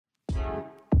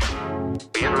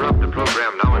We interrupt the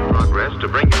program now in progress to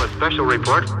bring you a special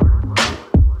report.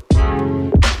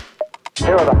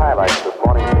 Here are the highlights this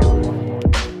morning's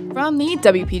news. From the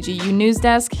WPGU News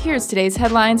Desk, here's today's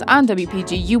headlines on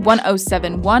WPGU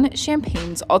 1071,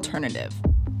 Champaign's Alternative.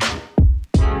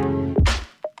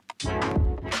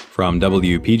 From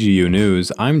WPGU News,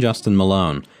 I'm Justin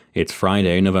Malone. It's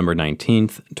Friday, November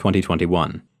 19th,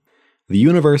 2021. The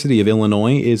University of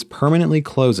Illinois is permanently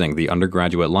closing the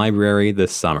undergraduate library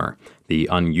this summer. The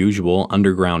unusual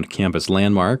underground campus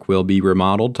landmark will be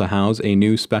remodeled to house a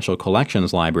new special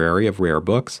collections library of rare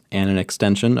books and an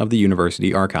extension of the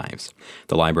university archives.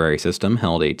 The library system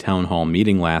held a town hall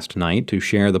meeting last night to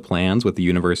share the plans with the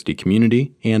university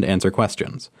community and answer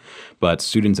questions. But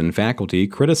students and faculty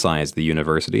criticized the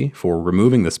university for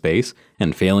removing the space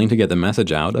and failing to get the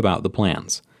message out about the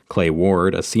plans. Clay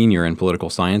Ward, a senior in political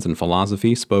science and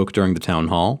philosophy, spoke during the town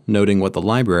hall, noting what the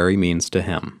library means to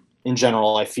him. In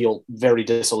general, I feel very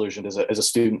disillusioned as a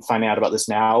student finding out about this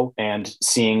now and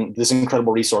seeing this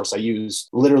incredible resource I use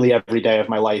literally every day of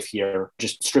my life here,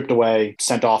 just stripped away,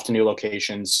 sent off to new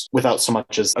locations without so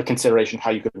much as a consideration how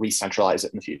you could re-centralize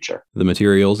it in the future. The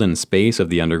materials and space of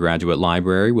the undergraduate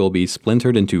library will be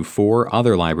splintered into 4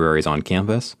 other libraries on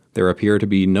campus. There appear to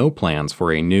be no plans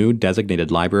for a new designated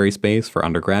library space for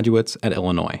undergraduates at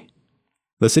Illinois.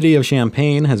 The city of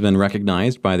Champaign has been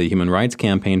recognized by the Human Rights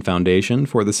Campaign Foundation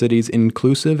for the city's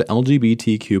inclusive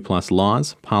LGBTQ+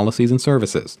 laws, policies, and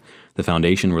services. The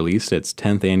foundation released its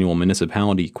 10th annual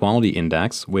Municipality Quality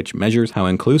Index, which measures how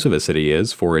inclusive a city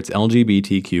is for its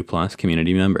LGBTQ+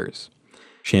 community members.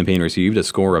 Champaign received a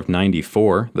score of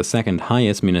 94, the second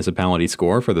highest municipality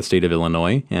score for the state of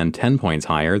Illinois, and 10 points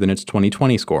higher than its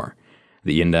 2020 score.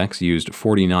 The index used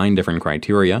 49 different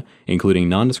criteria, including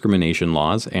non-discrimination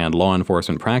laws and law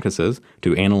enforcement practices,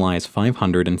 to analyze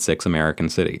 506 American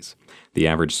cities. The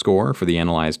average score for the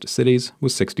analyzed cities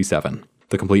was 67.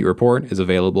 The complete report is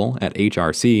available at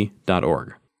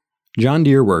hrc.org. John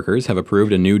Deere workers have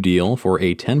approved a new deal for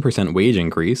a 10% wage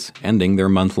increase, ending their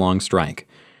month-long strike.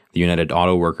 The United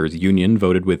Auto Workers Union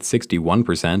voted with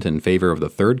 61% in favor of the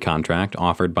third contract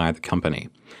offered by the company.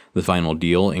 The final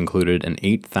deal included an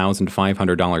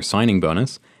 $8,500 signing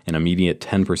bonus, an immediate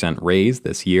 10% raise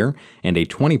this year, and a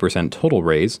 20% total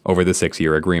raise over the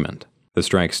 6-year agreement. The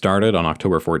strike started on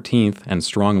October 14th and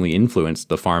strongly influenced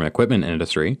the farm equipment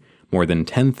industry. More than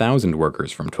 10,000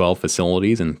 workers from 12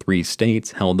 facilities in 3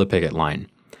 states held the picket line.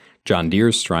 John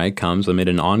Deere's strike comes amid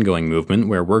an ongoing movement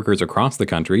where workers across the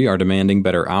country are demanding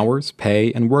better hours,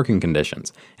 pay, and working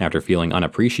conditions after feeling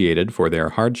unappreciated for their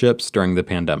hardships during the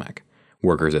pandemic.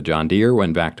 Workers at John Deere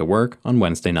went back to work on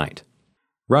Wednesday night.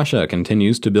 Russia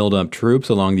continues to build up troops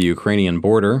along the Ukrainian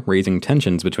border, raising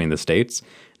tensions between the states.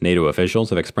 NATO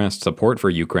officials have expressed support for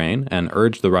Ukraine and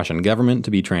urged the Russian government to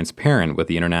be transparent with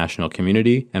the international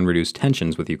community and reduce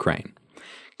tensions with Ukraine.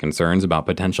 Concerns about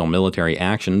potential military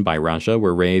action by Russia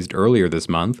were raised earlier this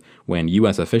month when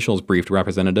U.S. officials briefed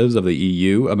representatives of the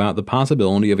EU about the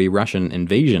possibility of a Russian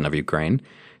invasion of Ukraine.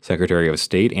 Secretary of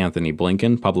State Antony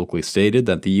Blinken publicly stated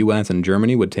that the U.S. and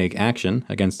Germany would take action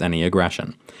against any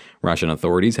aggression. Russian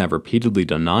authorities have repeatedly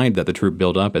denied that the troop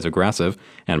buildup is aggressive,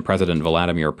 and President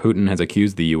Vladimir Putin has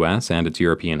accused the U.S. and its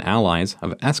European allies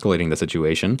of escalating the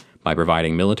situation by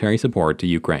providing military support to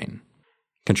Ukraine.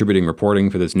 Contributing reporting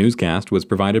for this newscast was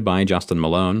provided by Justin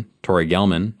Malone, Tori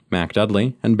Gelman, Mac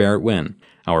Dudley, and Barrett Wynn.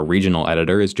 Our regional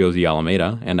editor is Josie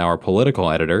Alameda, and our political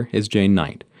editor is Jane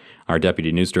Knight. Our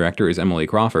deputy news director is Emily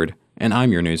Crawford, and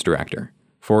I'm your news director.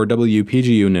 For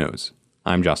WPGU News,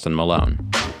 I'm Justin Malone.